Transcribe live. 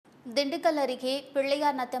திண்டுக்கல் அருகே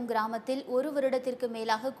பிள்ளையார்நத்தம் கிராமத்தில் ஒரு வருடத்திற்கு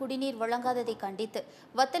மேலாக குடிநீர் வழங்காததை கண்டித்து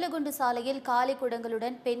வத்தலகுண்டு சாலையில் காலி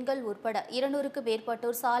குடங்களுடன் பெண்கள் உட்பட 200க்கும்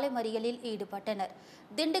மேற்பட்டோர் சாலை மறியலில் ஈடுபட்டனர்.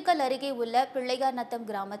 திண்டுக்கல் அருகே உள்ள பிள்ளையார்நத்தம்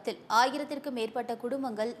கிராமத்தில் 1000க்கும் மேற்பட்ட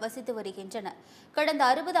குடும்பங்கள் வசித்து வருகின்றன. கடந்த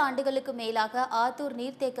 60 ஆண்டுகளுக்கு மேலாக ஆத்தூர்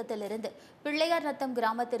நீர்த்தேக்கத்திலிருந்து பிள்ளையார்நத்தம்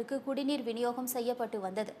கிராமத்திற்கு குடிநீர் விநியோகம் செய்யப்பட்டு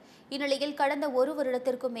வந்தது. இந்நிலையில் கடந்த ஒரு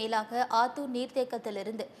வருடத்திற்கும் மேலாக ஆத்தூர்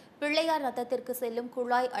நீர்த்தேக்கத்திலிருந்து பிள்ளையார்நத்தத்திற்கு செல்லும்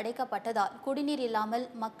குழாய் அடைக்கப்பட்டதால் குடிநீர் இல்லாமல்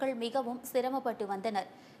மக்கள் மிகவும் சிரமப்பட்டு வந்தனர்.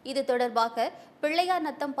 இது தொடர்பாக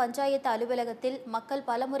பிள்ளையார்நத்தம் பஞ்சாயத்து அலுவலகத்தில் மக்கள்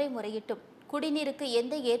பலமுறை முறையிட்டும் குடிநீருக்கு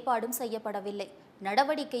எந்த ஏற்பாடும் செய்யப்படவில்லை,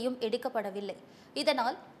 நடவடிக்கையும் எடுக்கப்படவில்லை.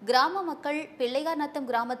 இதனால் கிராம மக்கள் பிள்ளையார்நத்தம்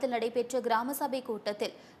கிராமத்தில் நடைபெற்ற கிராம சபை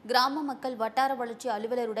கூட்டத்தில் கிராம மக்கள் வட்டார வளர்ச்சி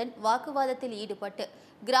அலுவலருடன் வாக்குவாதத்தில் ஈடுபட்டு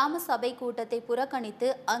கிராம சபை கூட்டத்தை புறக்கணித்து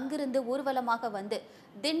அங்கிருந்து ஊர்வலமாக வந்து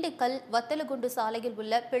திண்டுக்கல் வத்தலகுண்டு சாலையில்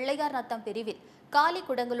உள்ள பிள்ளையார்நத்தம் பிரிவில் காலி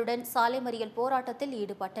குடங்களுடன் சாலை மறியல் போராட்டத்தில்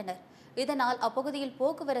ஈடுபட்டனர். இதனால் அப்பகுதியில்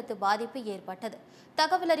போக்குவரத்து பாதிப்பு ஏற்பட்டது.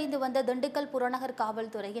 தகவல் அறிந்து வந்த திண்டுக்கல் புறநகர்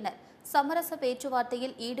காவல்துறையினர் சமரச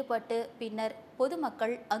பேச்சுவார்த்தையில் ஈடுபட்டு பின்னர்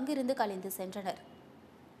பொதுமக்கள் அங்கிருந்து கலைந்து சென்றனர்.